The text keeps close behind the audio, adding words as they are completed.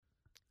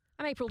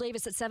I'm April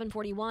Davis at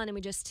 7:41, and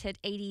we just hit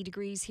 80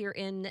 degrees here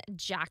in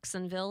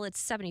Jacksonville. It's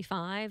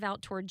 75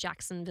 out toward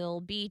Jacksonville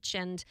Beach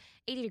and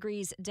 80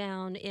 degrees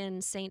down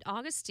in St.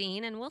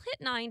 Augustine. And we'll hit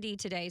 90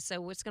 today,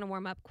 so it's going to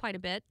warm up quite a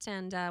bit,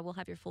 and we'll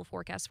have your full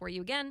forecast for you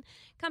again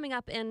coming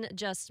up in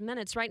just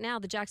minutes. Right now,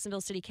 the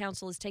Jacksonville City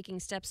Council is taking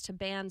steps to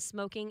ban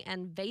smoking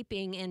and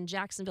vaping in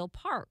Jacksonville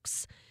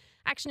parks.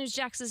 Action News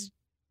Jax's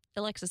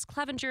Alexus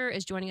Cleavenger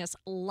is joining us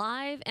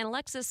live. And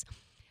Alexus,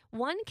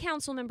 one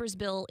council member's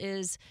bill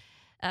is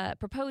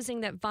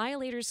proposing that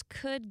violators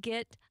could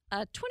get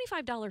a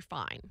 $25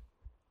 fine.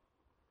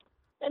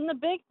 And the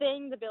big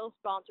thing the bill's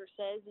sponsor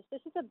says is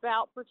this is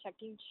about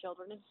protecting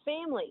children and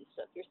families.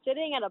 So if you're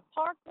sitting at a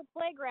park or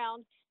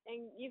playground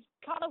and you've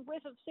caught a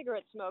whiff of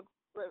cigarette smoke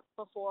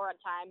before a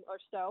time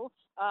or so,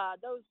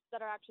 those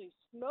that are actually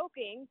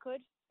smoking could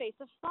face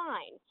a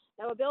fine.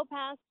 Now, a bill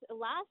passed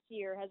last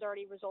year has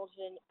already resulted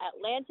in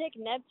Atlantic,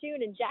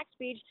 Neptune, and Jax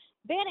Beach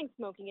banning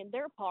smoking in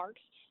their parks.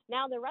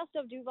 Now, the rest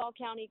of Duval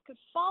County could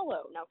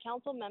follow. Now,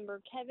 council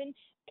member Kevin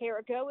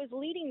Carrico is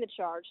leading the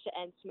charge to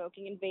end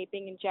smoking and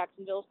vaping in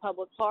Jacksonville's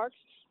public parks.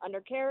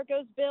 Under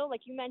Carrico's bill,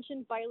 like you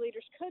mentioned,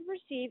 violators could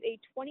receive a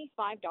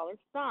 $25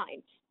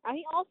 fine. Now,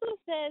 he also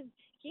says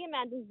he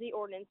imagines the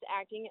ordinance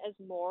acting as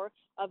more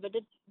of a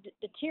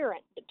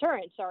deterrent,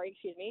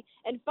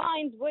 and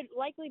fines would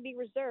likely be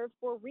reserved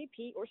for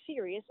repeat or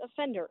serious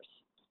offenders.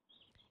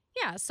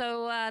 Yeah,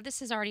 so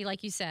this has already,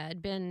 like you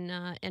said, been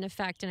in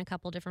effect in a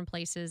couple different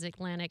places,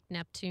 Atlantic,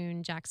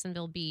 Neptune,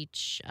 Jacksonville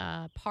Beach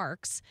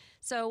parks.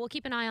 So we'll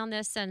keep an eye on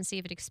this and see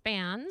if it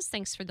expands.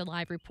 Thanks for the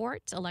live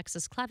report.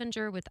 Alexus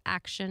Cleavenger with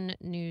Action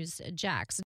News Jax.